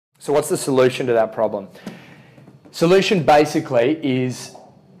So what's the solution to that problem? Solution basically is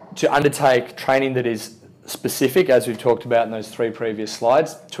to undertake training that is specific, as we've talked about in those 3 previous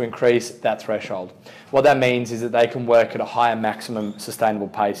slides, to increase that threshold. What that means is that they can work at a higher maximum sustainable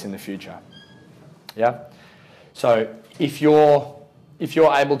pace in the future. Yeah? So if you're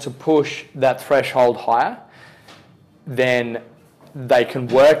able to push that threshold higher, then they can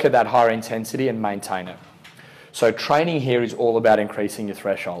work at that higher intensity and maintain it. So training here is all about increasing your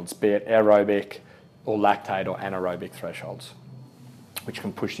thresholds, be it aerobic or lactate or anaerobic thresholds, which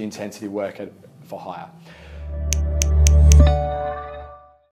can push the intensity work for higher.